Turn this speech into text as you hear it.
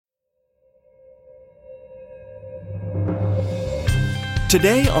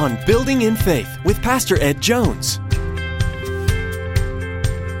Today on Building in Faith with Pastor Ed Jones.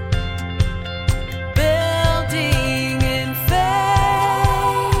 Building in faith.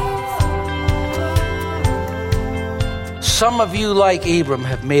 Some of you, like Abram,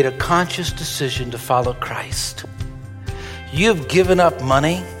 have made a conscious decision to follow Christ. You've given up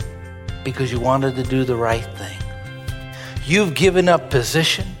money because you wanted to do the right thing. You've given up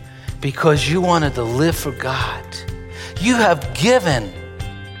position because you wanted to live for God. You have given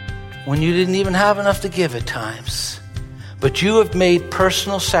when you didn't even have enough to give at times. But you have made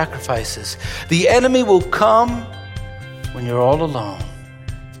personal sacrifices. The enemy will come when you're all alone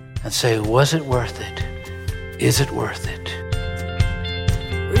and say, was it worth it? Is it worth it?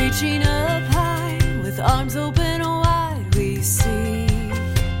 Reaching up high with arms open wide, we see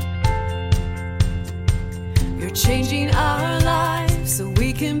you're changing our lives so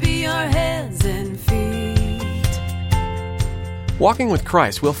we can be our hands and feet. Walking with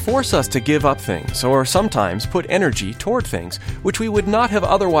Christ will force us to give up things, or sometimes put energy toward things, which we would not have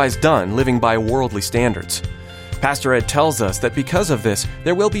otherwise done living by worldly standards. Pastor Ed tells us that because of this,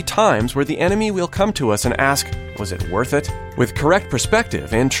 there will be times where the enemy will come to us and ask, was it worth it? With correct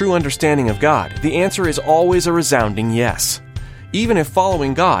perspective and true understanding of God, the answer is always a resounding yes. Even if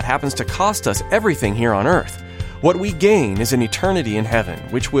following God happens to cost us everything here on earth, what we gain is an eternity in heaven,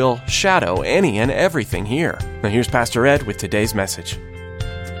 which will shadow any and everything here. Now here's Pastor Ed with today's message.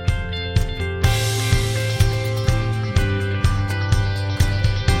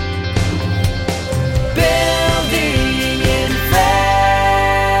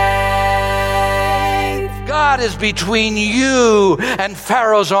 God is between you and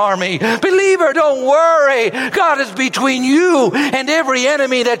Pharaoh's army. Believer, don't worry. God is between you and every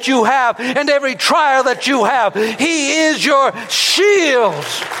enemy that you have and every trial that you have. He is your shield.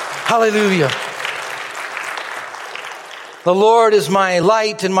 Hallelujah. The Lord is my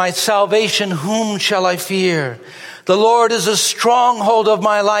light and my salvation. Whom shall I fear? The Lord is a stronghold of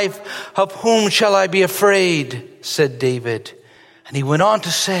my life. Of whom shall I be afraid? Said David. And he went on to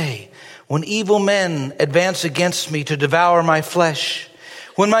say, when evil men advance against me to devour my flesh,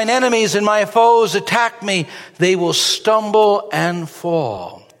 when mine enemies and my foes attack me, they will stumble and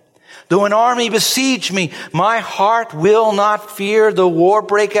fall. Though an army besiege me, my heart will not fear. The war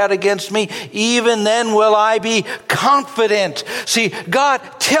break out against me, even then will I be confident. See, God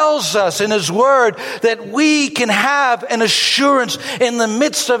tells us in His Word that we can have an assurance in the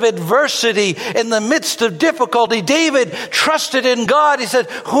midst of adversity, in the midst of difficulty. David trusted in God. He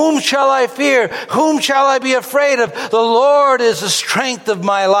said, whom shall I fear? Whom shall I be afraid of? The Lord is the strength of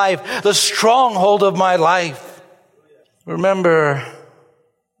my life, the stronghold of my life. Remember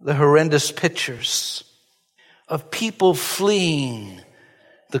the horrendous pictures of people fleeing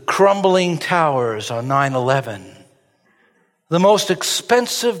the crumbling towers on 9/11. The most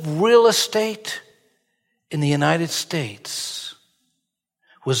expensive real estate in the United States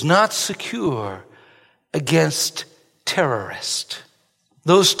was not secure against terrorists.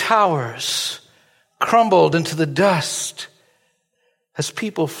 Those towers crumbled into the dust as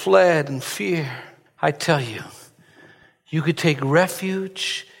people fled in fear. I tell you, you could take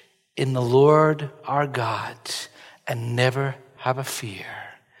refuge in the Lord our God and never have a fear,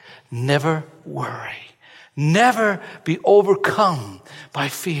 never worry, never be overcome by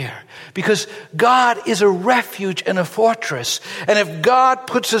fear, because God is a refuge and a fortress. And if God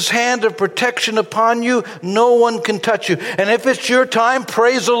puts His hand of protection upon you, no one can touch you. And if it's your time,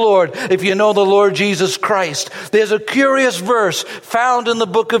 praise the Lord. If you know the Lord Jesus Christ, there's a curious verse found in the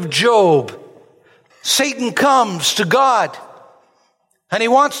book of Job. Satan comes to God and he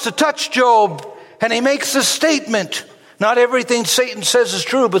wants to touch Job, and he makes a statement. Not everything Satan says is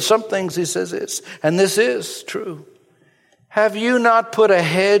true, but some things he says is. And this is true. Have you not put a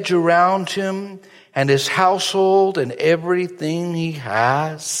hedge around him and his household and everything he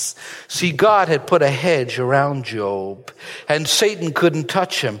has? See, God had put a hedge around Job, and Satan couldn't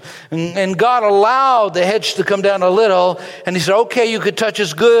touch him. And God allowed the hedge to come down a little, and He said, okay, you could touch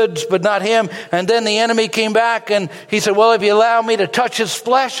his goods, but not him. And then the enemy came back, and he said, well, if you allow me to touch his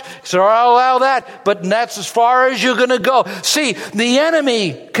flesh, he said, I'll allow that, but that's as far as you're going to go. See, the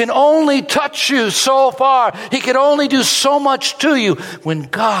enemy can only touch you so far. He can only do so much to you. When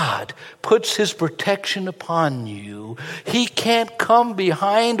God puts His protection upon you, He can't come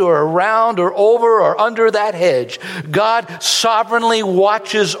behind or around or over or under that hedge. God sovereignly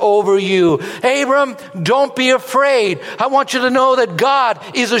watches over you. Abram, don't be afraid. I want you to know that God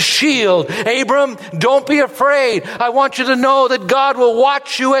is a shield. Abram, don't be afraid. I want you to know that God will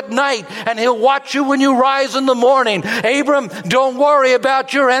watch you at night, and He'll watch you when you rise in the morning. Abram, don't worry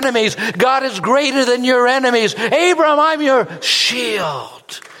about your enemies. God is greater than your enemies. Abram, I'm your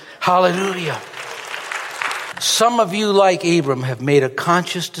shield. Hallelujah. Some of you, like Abram, have made a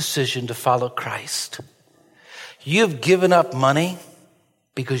conscious decision to follow Christ. You've given up money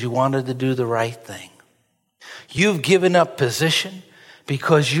because you wanted to do the right thing. You've given up position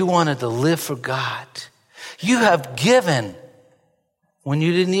because you wanted to live for God. You have given when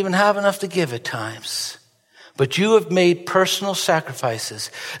you didn't even have enough to give at times. But you have made personal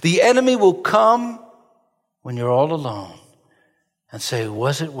sacrifices. The enemy will come when you're all alone and say,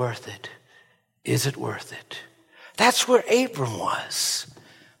 was it worth it? Is it worth it? That's where Abram was.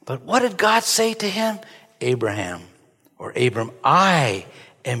 But what did God say to him? Abraham, or Abram, I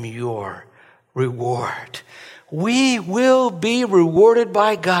am your reward. We will be rewarded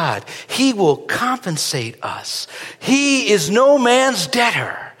by God. He will compensate us. He is no man's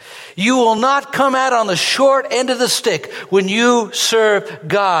debtor. You will not come out on the short end of the stick when you serve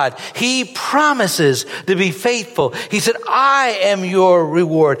God. He promises to be faithful. He said, I am your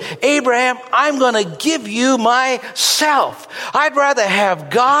reward. Abraham, I'm going to give you myself. I'd rather have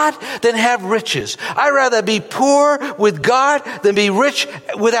God than have riches. I'd rather be poor with God than be rich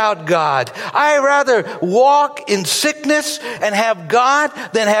without God. I'd rather walk in sickness and have God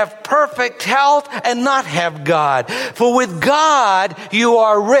than have perfect health and not have God. For with God, you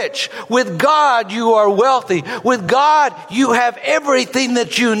are rich. With God, you are wealthy. With God, you have everything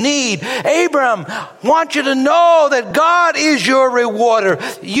that you need. Abram, I want you to know that God is your rewarder.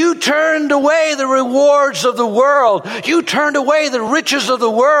 You turned away the rewards of the world. You turned away the riches of the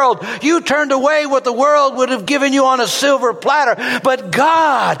world. You turned away what the world would have given you on a silver platter. But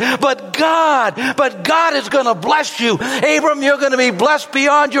God is going to bless you. Abram, you're going to be blessed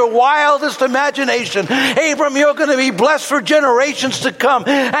beyond your wildest imagination. Abram, you're going to be blessed for generations to come.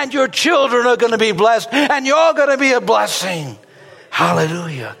 And your children are going to be blessed. And you're going to be a blessing.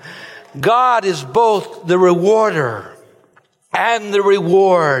 Hallelujah. God is both the rewarder and the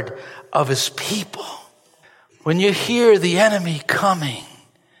reward of his people. When you hear the enemy coming,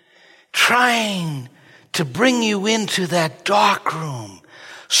 trying to bring you into that dark room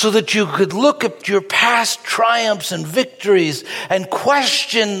so that you could look at your past triumphs and victories and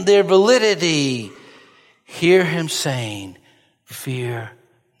question their validity, hear him saying, fear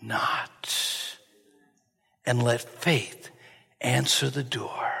not, and let faith answer the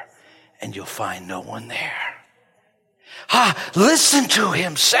door, and you'll find no one there. Listen to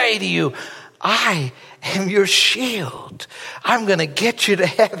him say to you, I am your shield. I'm going to get you to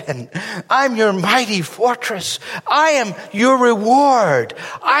heaven. I'm your mighty fortress. I am your reward.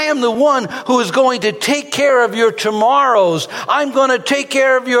 I am the one who is going to take care of your tomorrows. I'm going to take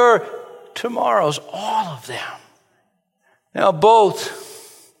care of your tomorrows, all of them. Now, both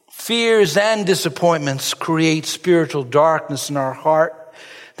fears and disappointments create spiritual darkness in our heart.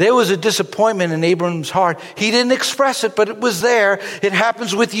 There was a disappointment in Abram's heart. He didn't express it, but it was there. It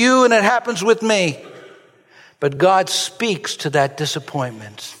happens with you and it happens with me. But God speaks to that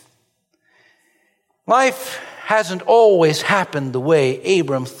disappointment. Life hasn't always happened the way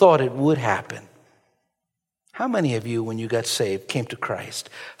Abram thought it would happen. How many of you, when you got saved, came to Christ,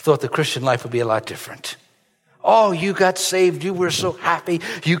 thought the Christian life would be a lot different? Oh, you got saved. You were so happy.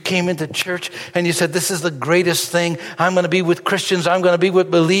 You came into church and you said, this is the greatest thing. I'm going to be with Christians. I'm going to be with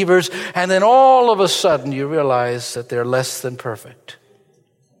believers. And then all of a sudden you realize that they're less than perfect.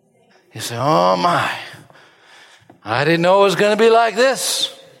 You say, oh my, I didn't know it was going to be like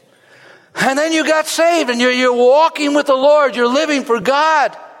this. And then you got saved and you're walking with the Lord. You're living for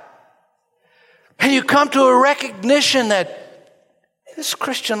God. And you come to a recognition that this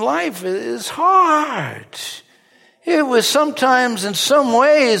Christian life is hard. It was sometimes, in some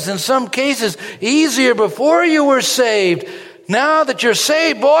ways, in some cases, easier before you were saved. Now that you're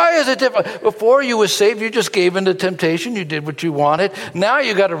saved, boy, is it different. Before you were saved, you just gave in to temptation. You did what you wanted. Now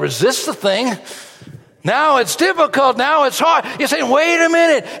you got to resist the thing. Now it's difficult. Now it's hard. You're saying, wait a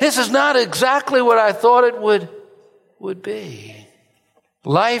minute. This is not exactly what I thought it would be.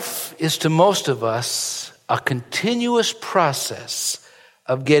 Life is, to most of us, a continuous process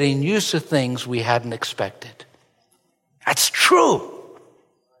of getting used to things we hadn't expected. That's true.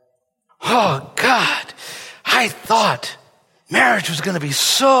 Oh, God, I thought marriage was going to be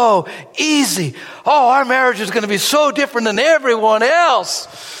so easy. Oh, our marriage is going to be so different than everyone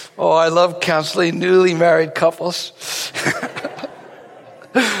else. Oh, I love counseling newly married couples.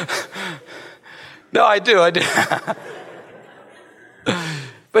 No, I do.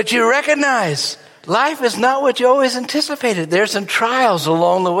 But you recognize life is not what you always anticipated. There's some trials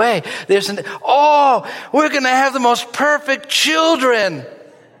along the way. We're going to have the most perfect children.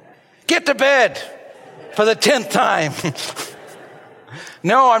 Get to bed for the 10th time.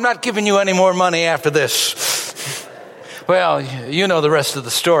 No, I'm not giving you any more money after this. Well, you know the rest of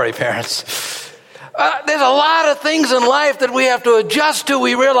the story, parents. There's a lot of things in life that we have to adjust to.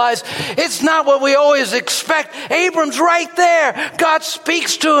 We realize it's not what we always expect. Abram's right there. God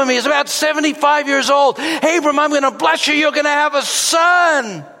speaks to him. He's about 75 years old. Abram, I'm going to bless you. You're going to have a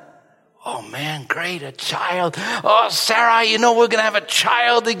son. Oh man, great, a child. Oh, Sarah, we're going to have a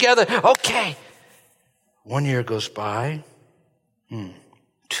child together. Okay. 1 year goes by.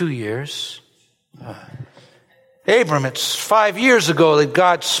 2 years. Abram, it's 5 years ago that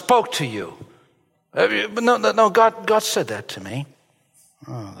God spoke to you. No, God said that to me.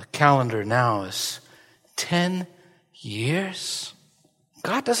 Oh, the calendar now is 10 years.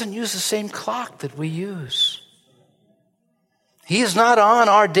 God doesn't use the same clock that we use. He is not on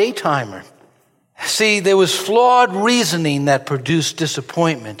our day timer. See, there was flawed reasoning that produced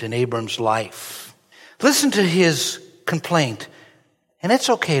disappointment in Abram's life. Listen to his complaint. And it's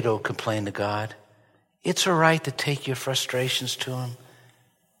okay to complain to God. It's all right to take your frustrations to him.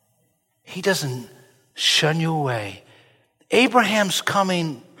 He doesn't shun you away. Abraham's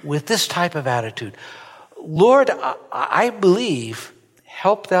coming with this type of attitude. Lord, I believe,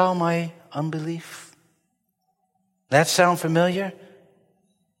 help thou my unbelief. That sound familiar?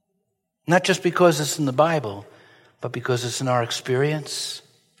 Not just because it's in the Bible, but because it's in our experience.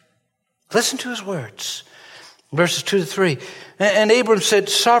 Listen to his words. Verses 2-3. And Abram said,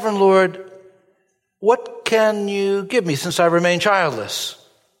 Sovereign Lord, what can you give me since I remain childless?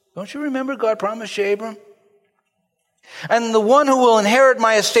 Don't you remember God promised you, Abram? And the one who will inherit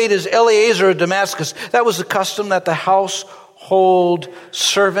my estate is Eliezer of Damascus. That was the custom that the household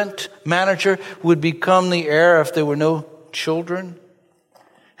servant, manager, would become the heir if there were no children.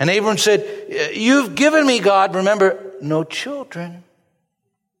 And Abram said, you've given me, God, remember, no children.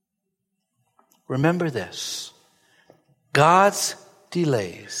 Remember this. God's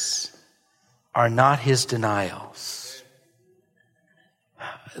delays are not his denials.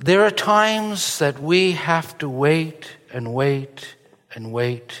 There are times that we have to wait and wait and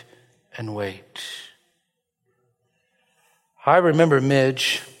wait and wait. I remember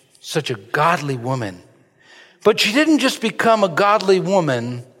Midge, such a godly woman. But she didn't just become a godly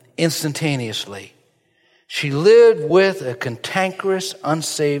woman instantaneously. She lived with a cantankerous,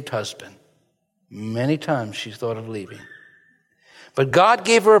 unsaved husband. Many times she thought of leaving. But God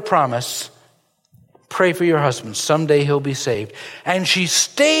gave her a promise. Pray for your husband. Someday he'll be saved. And she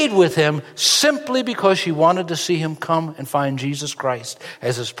stayed with him simply because she wanted to see him come and find Jesus Christ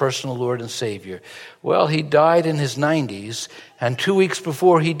as his personal Lord and Savior. Well, he died in his 90s, and 2 weeks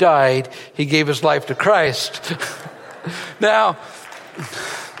before he died, he gave his life to Christ. Now,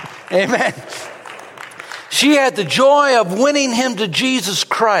 amen. She had the joy of winning him to Jesus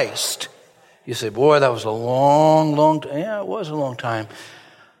Christ. You say, boy, that was a long time. Yeah, it was a long time.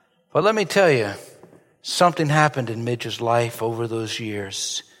 But let me tell you, something happened in Midge's life over those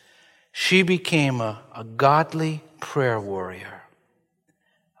years. She became a godly prayer warrior,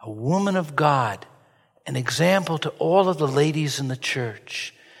 a woman of God, an example to all of the ladies in the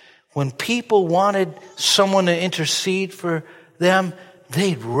church. When people wanted someone to intercede for them,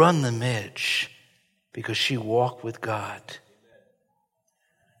 they'd run to Midge because she walked with God.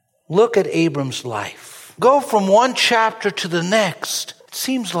 Look at Abram's life. Go from one chapter to the next. It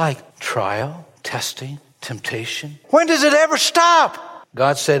seems like trial, testing, temptation. When does it ever stop?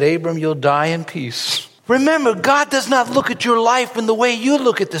 God said, Abram, you'll die in peace. Remember, God does not look at your life in the way you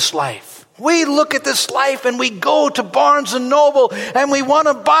look at this life. We look at this life and we go to Barnes & Noble and we want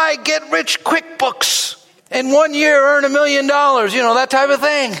to buy get-rich-quick books. In 1 year, earn $1 million, that type of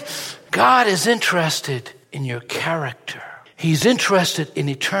thing. God is interested in your character. He's interested in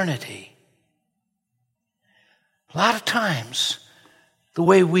eternity. A lot of times, the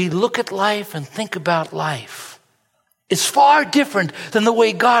way we look at life and think about life is far different than the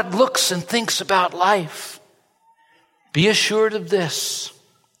way God looks and thinks about life. Be assured of this.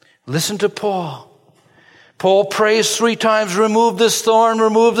 Listen to Paul. Paul prays 3 times, remove this thorn,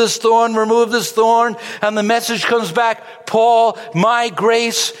 remove this thorn, remove this thorn. And the message comes back, Paul, my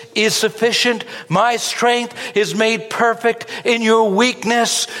grace is sufficient. My strength is made perfect in your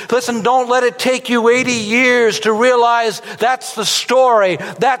weakness. Listen, don't let it take you 80 years to realize that's the story.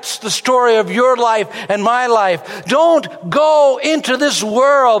 That's the story of your life and my life. Don't go into this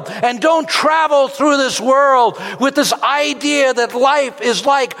world and don't travel through this world with this idea that life is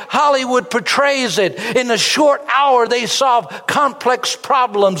like Hollywood portrays it. In a short hour, they solve complex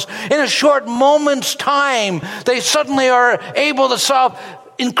problems. In a short moment's time, they suddenly are able to solve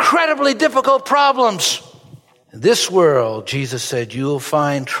incredibly difficult problems. In this world, Jesus said, you'll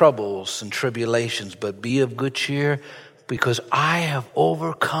find troubles and tribulations, but be of good cheer. because I have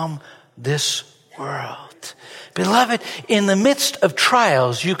overcome this world. Beloved, in the midst of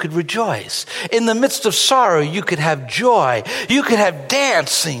trials, you could rejoice. In the midst of sorrow, you could have joy. You could have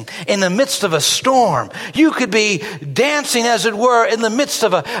dancing in the midst of a storm. You could be dancing, as it were, in the midst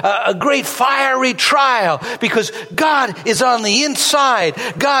of a great fiery trial, because God is on the inside.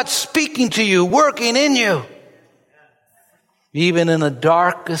 God's speaking to you, working in you. Even in the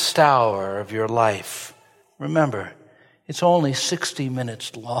darkest hour of your life, remember, it's only 60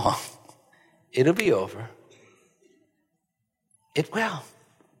 minutes long. It'll be over. It will.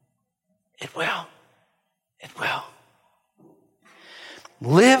 It will. It will.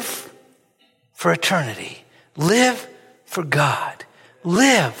 Live for eternity. Live for God.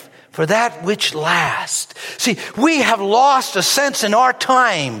 Live for that which lasts. See, we have lost a sense in our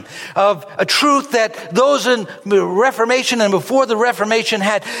time of a truth that those in the Reformation and before the Reformation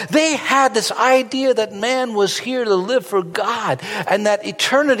had. They had this idea that man was here to live for God and that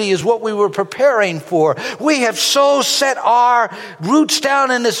eternity is what we were preparing for. We have so set our roots down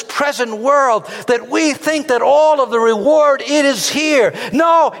in this present world that we think that all of the reward, it is here.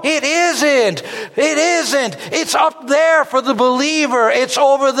 No, it isn't. It isn't. It's up there for the believer. It's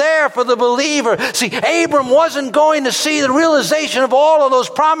over there for the believer. See, Abram wasn't going to see the realization of all of those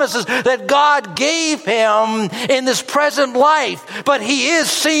promises that God gave him in this present life, but he is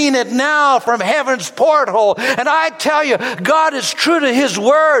seeing it now from heaven's porthole. And I tell you, God is true to his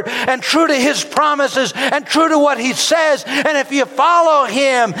word and true to his promises and true to what he says. And if you follow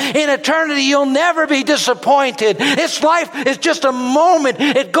him in eternity, you'll never be disappointed. This life is just a moment.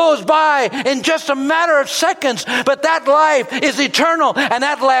 It goes by in just a matter of seconds, but that life is eternal and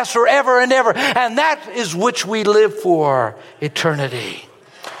that lasts forever and ever. And that is which we live for, eternity.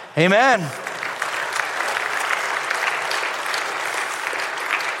 Amen.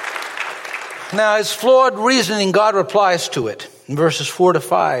 Now, his flawed reasoning, God replies to it in verses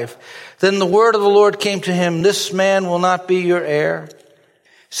 4-5. Then the word of the Lord came to him, this man will not be your heir.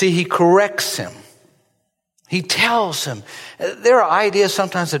 See, he corrects him. He tells him. There are ideas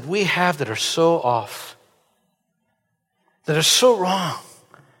sometimes that we have that are so off, that are so wrong.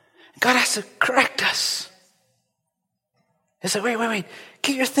 God has to correct us. He said, wait.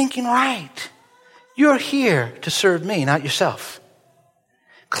 Get your thinking right. You're here to serve me, not yourself.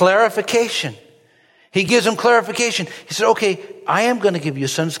 Clarification. He gives him clarification. He said, okay, I am going to give you a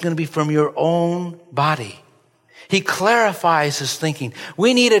son. It's going to be from your own body. He clarifies his thinking.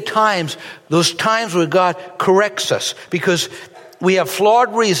 We need at times, those times where God corrects us, because we have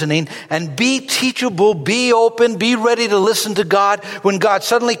flawed reasoning. And be teachable, be open, be ready to listen to God when God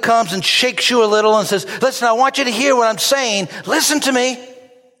suddenly comes and shakes you a little and says, listen, I want you to hear what I'm saying. Listen to me.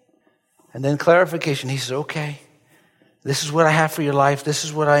 And then clarification. He says, okay, this is what I have for your life. This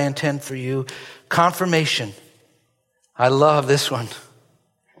is what I intend for you. Confirmation. I love this one.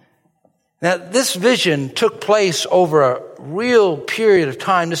 Now, this vision took place over a real period of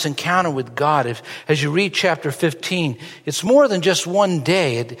time, this encounter with God. As you read chapter 15, it's more than just one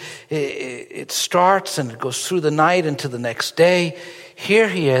day. It starts and it goes through the night into the next day. Here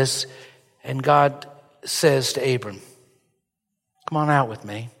he is, and God says to Abram, come on out with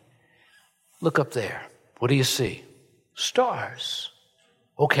me. Look up there. What do you see? Stars.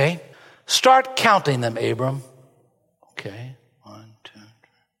 Okay. Start counting them, Abram. Okay. 1, 2, 3.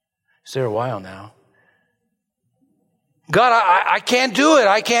 It's there a while now. God, I can't do it.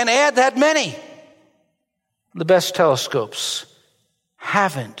 I can't add that many. The best telescopes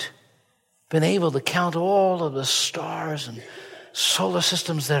haven't been able to count all of the stars and solar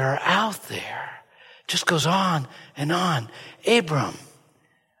systems that are out there. It just goes on and on. Abram,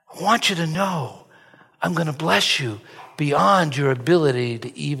 I want you to know I'm going to bless you beyond your ability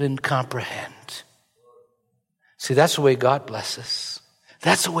to even comprehend. See, that's the way God blesses.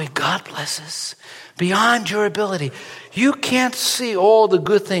 That's the way God blesses. Beyond your ability. You can't see all the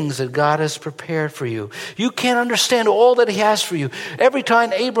good things that God has prepared for you. You can't understand all that he has for you. Every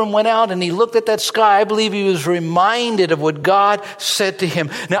time Abram went out and he looked at that sky, I believe he was reminded of what God said to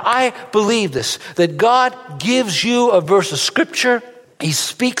him. Now, I believe this, that God gives you a verse of scripture. He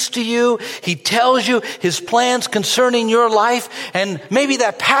speaks to you. He tells you his plans concerning your life. And maybe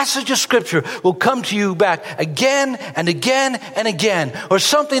that passage of scripture will come to you back again and again and again. Or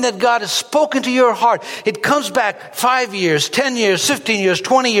something that God has spoken to your heart. It comes back 5 years, 10 years, 15 years,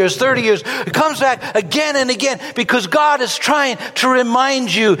 20 years, 30 years. It comes back again and again because God is trying to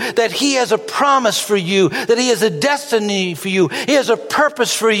remind you that he has a promise for you, that he has a destiny for you. He has a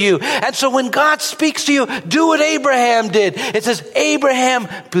purpose for you. And so when God speaks to you, do what Abraham did. It says, Abraham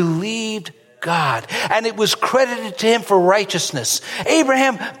believed God, and it was credited to him for righteousness.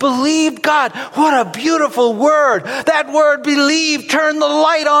 Abraham believed God. What a beautiful word. That word believed turned the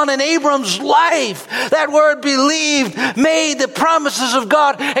light on in Abram's life. That word believed made the promises of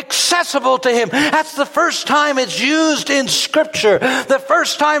God accessible to him. That's the first time it's used in Scripture. The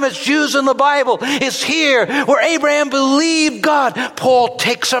first time it's used in the Bible is here, where Abraham believed God. Paul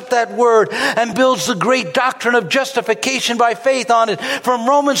takes up that word and builds the great doctrine of justification by faith on it. From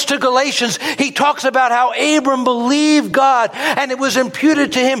Romans to Galatians, he talks about how Abram believed God and it was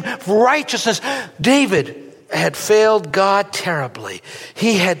imputed to him for righteousness. David had failed God terribly.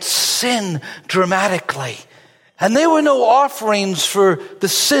 He had sinned dramatically. And there were no offerings for the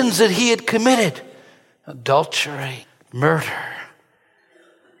sins that he had committed. Adultery, murder.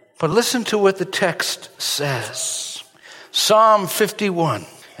 But listen to what the text says. Psalm 51,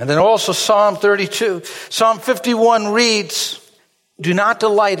 and then also Psalm 32. Psalm 51 reads, "Do not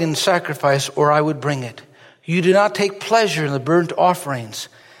delight in sacrifice, or I would bring it. You do not take pleasure in the burnt offerings.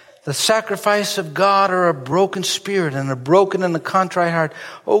 The sacrifice of God are a broken spirit and a broken and a contrite heart.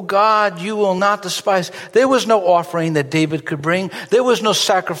 O God, you will not despise." There was no offering that David could bring. There was no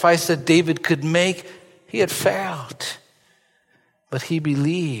sacrifice that David could make. He had failed. But he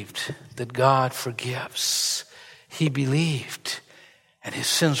believed that God forgives. He believed, and his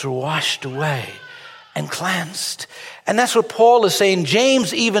sins were washed away and cleansed. And that's what Paul is saying.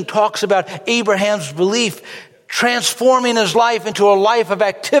 James even talks about Abraham's belief transforming his life into a life of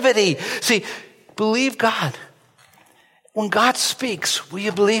activity. See, believe God. When God speaks, will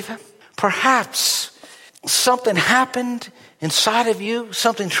you believe him? Perhaps something happened inside of you,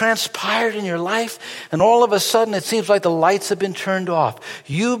 something transpired in your life, and all of a sudden it seems like the lights have been turned off.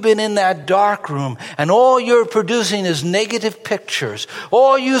 You've been in that dark room, and all you're producing is negative pictures.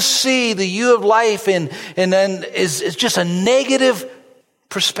 All you see, the you of life, and then is just a negative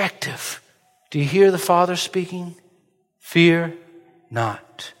perspective. Do you hear the Father speaking? Fear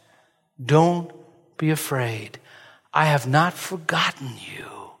not. Don't be afraid. I have not forgotten you.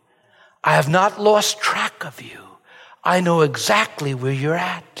 I have not lost track of you. I know exactly where you're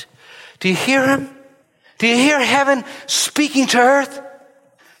at. Do you hear him? Do you hear heaven speaking to earth?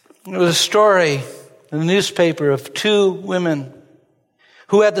 There was a story in the newspaper of two women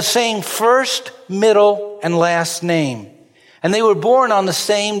who had the same first, middle, and last name. And they were born on the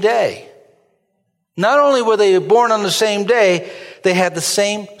same day. Not only were they born on the same day, they had the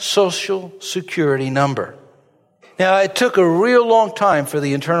same Social Security number. Now, it took a real long time for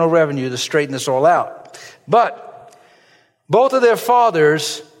the Internal Revenue to straighten this all out. But both of their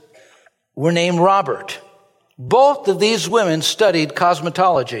fathers were named Robert. Both of these women studied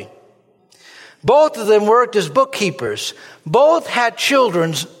cosmetology. Both of them worked as bookkeepers. Both had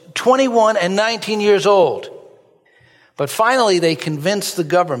children 21 and 19 years old. But finally, they convinced the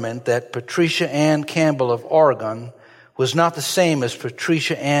government that Patricia Ann Campbell of Oregon was not the same as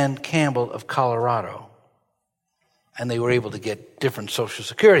Patricia Ann Campbell of Colorado. And they were able to get different Social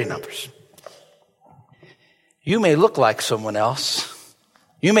Security numbers. You may look like someone else.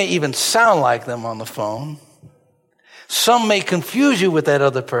 You may even sound like them on the phone. Some may confuse you with that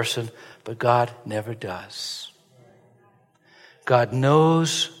other person, but God never does. God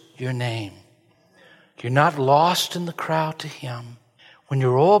knows your name. You're not lost in the crowd to him. When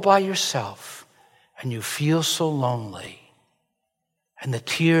you're all by yourself and you feel so lonely and the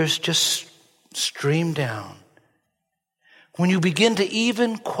tears just stream down, when you begin to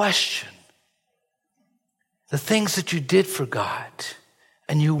even question the things that you did for God,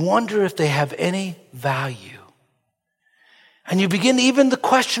 and you wonder if they have any value. And you begin even to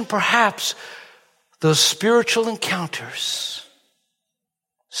question perhaps those spiritual encounters.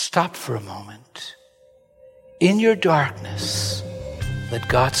 Stop for a moment. In your darkness, let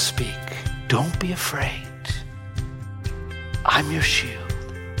God speak. Don't be afraid. I'm your shield.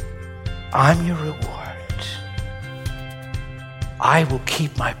 I'm your reward. I will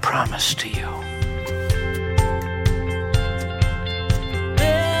keep my promise to you.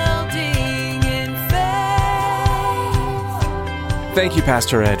 Thank you,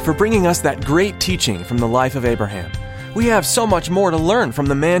 Pastor Ed, for bringing us that great teaching from the life of Abraham. We have so much more to learn from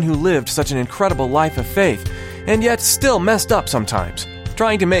the man who lived such an incredible life of faith, and yet still messed up sometimes,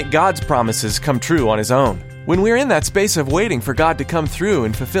 trying to make God's promises come true on his own. When we're in that space of waiting for God to come through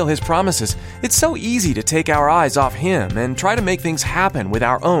and fulfill his promises, it's so easy to take our eyes off him and try to make things happen with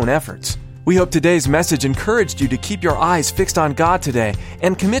our own efforts. We hope today's message encouraged you to keep your eyes fixed on God today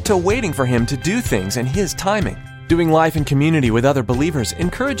and commit to waiting for him to do things in his timing. Doing life in community with other believers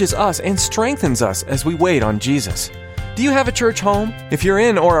encourages us and strengthens us as we wait on Jesus. Do you have a church home? If you're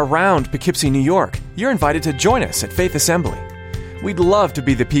in or around Poughkeepsie, New York, you're invited to join us at Faith Assembly. We'd love to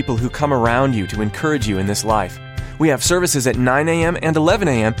be the people who come around you to encourage you in this life. We have services at 9 a.m. and 11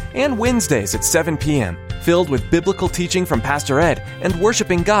 a.m. and Wednesdays at 7 p.m., filled with biblical teaching from Pastor Ed and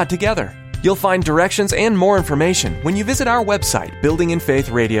worshiping God together. You'll find directions and more information when you visit our website,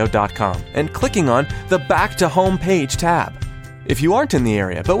 buildinginfaithradio.com, and clicking on the Back to Home page tab. If you aren't in the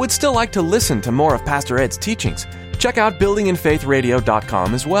area but would still like to listen to more of Pastor Ed's teachings, check out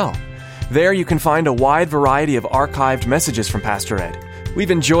buildinginfaithradio.com as well. There you can find a wide variety of archived messages from Pastor Ed.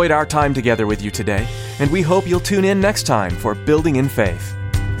 We've enjoyed our time together with you today, and we hope you'll tune in next time for Building in Faith.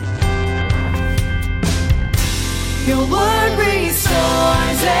 Your word restores.